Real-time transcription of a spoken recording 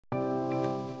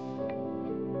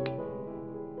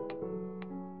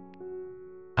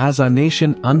As our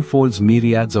nation unfolds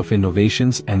myriads of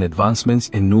innovations and advancements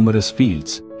in numerous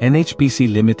fields,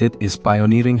 NHPC Limited is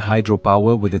pioneering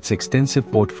hydropower with its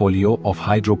extensive portfolio of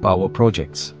hydropower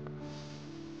projects.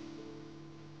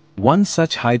 One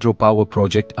such hydropower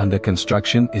project under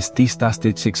construction is Teesta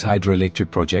Stage 6 Hydroelectric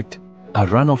Project, a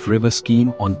run-of-river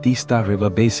scheme on Teesta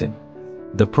River Basin.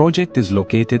 The project is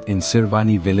located in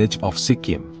Sirvani village of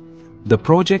Sikkim. The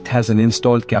project has an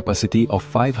installed capacity of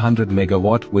 500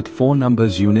 MW with 4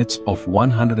 numbers units of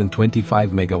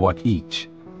 125 MW each.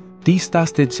 Teesta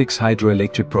Stage 6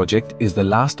 Hydroelectric Project is the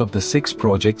last of the 6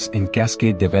 projects in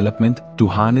cascade development to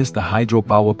harness the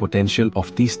hydropower potential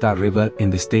of Teesta River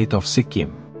in the state of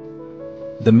Sikkim.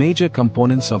 The major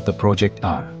components of the project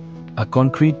are a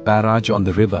concrete barrage on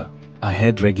the river, a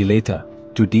head regulator,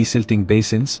 2 desilting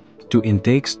basins, 2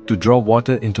 intakes to draw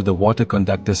water into the water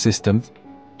conductor system,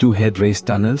 2 head raised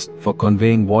tunnels for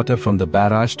conveying water from the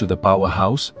barrage to the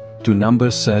powerhouse, 2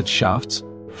 numbers surge shafts,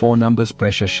 4 numbers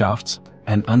pressure shafts,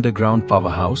 an underground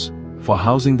powerhouse for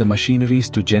housing the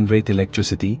machineries to generate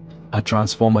electricity, a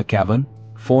transformer cavern,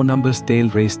 4 numbers tail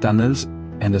raised tunnels,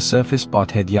 and a surface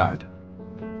pothead yard.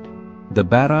 The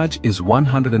barrage is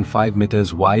 105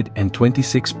 meters wide and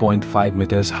 26.5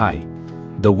 meters high.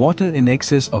 The water in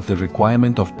excess of the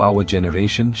requirement of power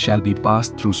generation shall be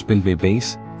passed through spillway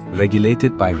bays,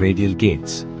 regulated by radial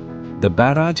gates. The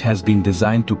barrage has been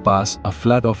designed to pass a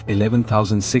flood of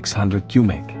 11,600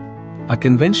 cubic. A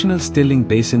conventional stilling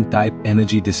basin type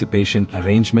energy dissipation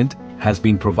arrangement has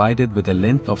been provided with a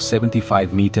length of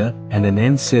 75 meters and an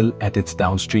end sill at its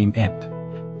downstream end.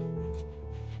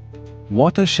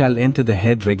 Water shall enter the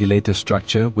head regulator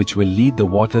structure, which will lead the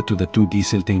water to the 2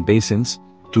 desilting basins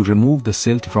to remove the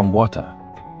silt from water.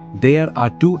 There are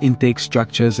 2 intake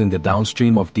structures in the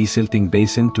downstream of desilting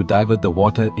basin to divert the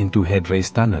water into head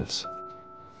raised tunnels.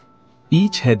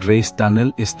 Each head raised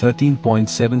tunnel is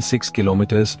 13.76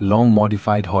 kilometers long,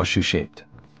 modified horseshoe shaped.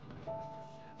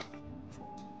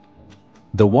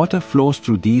 The water flows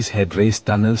through these head raised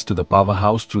tunnels to the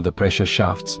powerhouse through the pressure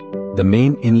shafts, the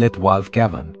main inlet valve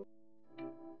cavern.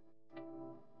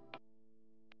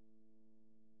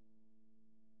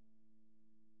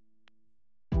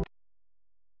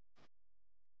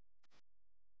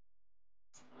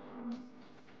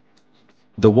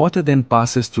 The water then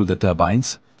passes through the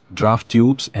turbines, draft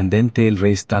tubes and then tail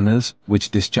raised tunnels, which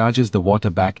discharges the water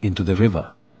back into the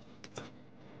river.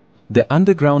 The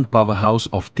underground powerhouse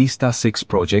of Teesta 6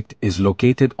 project is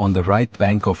located on the right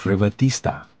bank of river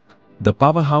Teesta. The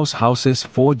powerhouse houses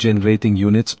 4 generating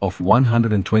units of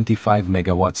 125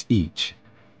 megawatts each.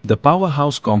 The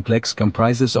powerhouse complex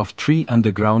comprises of 3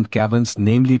 underground caverns,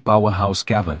 namely Powerhouse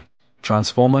Cavern,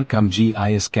 Transformer cum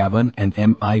GIS Cavern and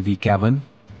MIV Cavern,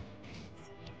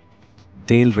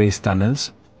 tail raised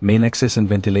tunnels, main access and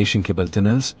ventilation cable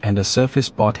tunnels, and a surface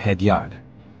pot head yard.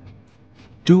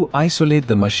 To isolate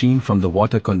the machine from the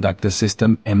water conductor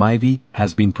system, MIV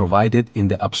has been provided in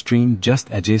the upstream just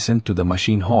adjacent to the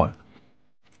machine hall.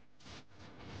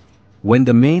 When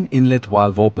the main inlet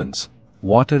valve opens,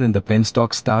 water in the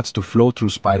penstock starts to flow through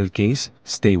spiral case,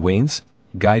 stay vanes,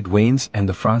 guide vanes and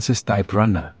the Francis type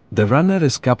runner. The runner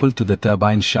is coupled to the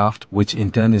turbine shaft, which in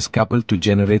turn is coupled to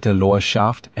generator lower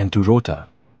shaft and to rotor.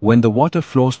 When the water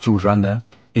flows through runner,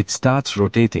 it starts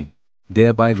rotating,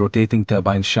 thereby rotating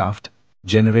turbine shaft,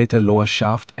 generator lower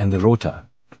shaft and the rotor.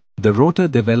 The rotor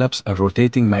develops a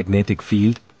rotating magnetic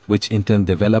field, which in turn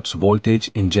develops voltage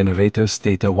in generator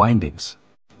stator windings.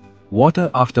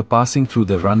 Water after passing through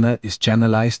the runner is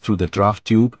channelized through the draft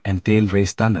tube and tail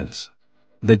raised tunnels.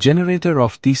 The generator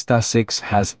of Teesta 6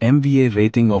 has MVA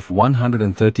rating of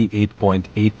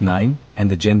 138.89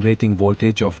 and the generating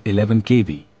voltage of 11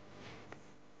 kV.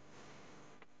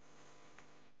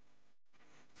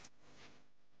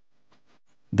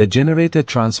 The generator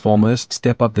transformers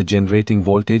step up the generating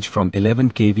voltage from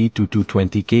 11 kV to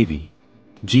 220 kV.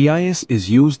 GIS is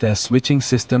used as switching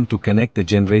system to connect the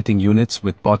generating units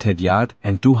with pothead yard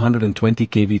and 220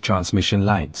 kV transmission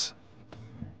lines.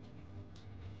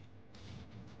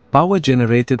 Power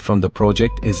generated from the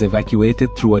project is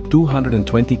evacuated through a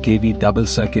 220 kV double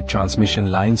circuit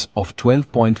transmission lines of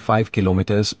 12.5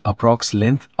 kilometers approx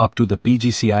length up to the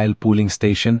PGCIL pooling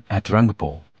station at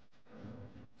Rangpo.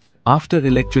 After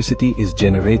electricity is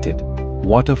generated,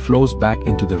 water flows back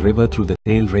into the river through the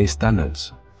tail raised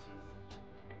tunnels.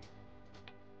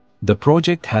 The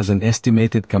project has an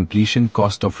estimated completion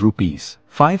cost of Rs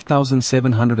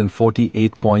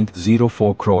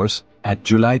 5,748.04 crores at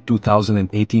July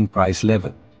 2018 price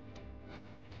level.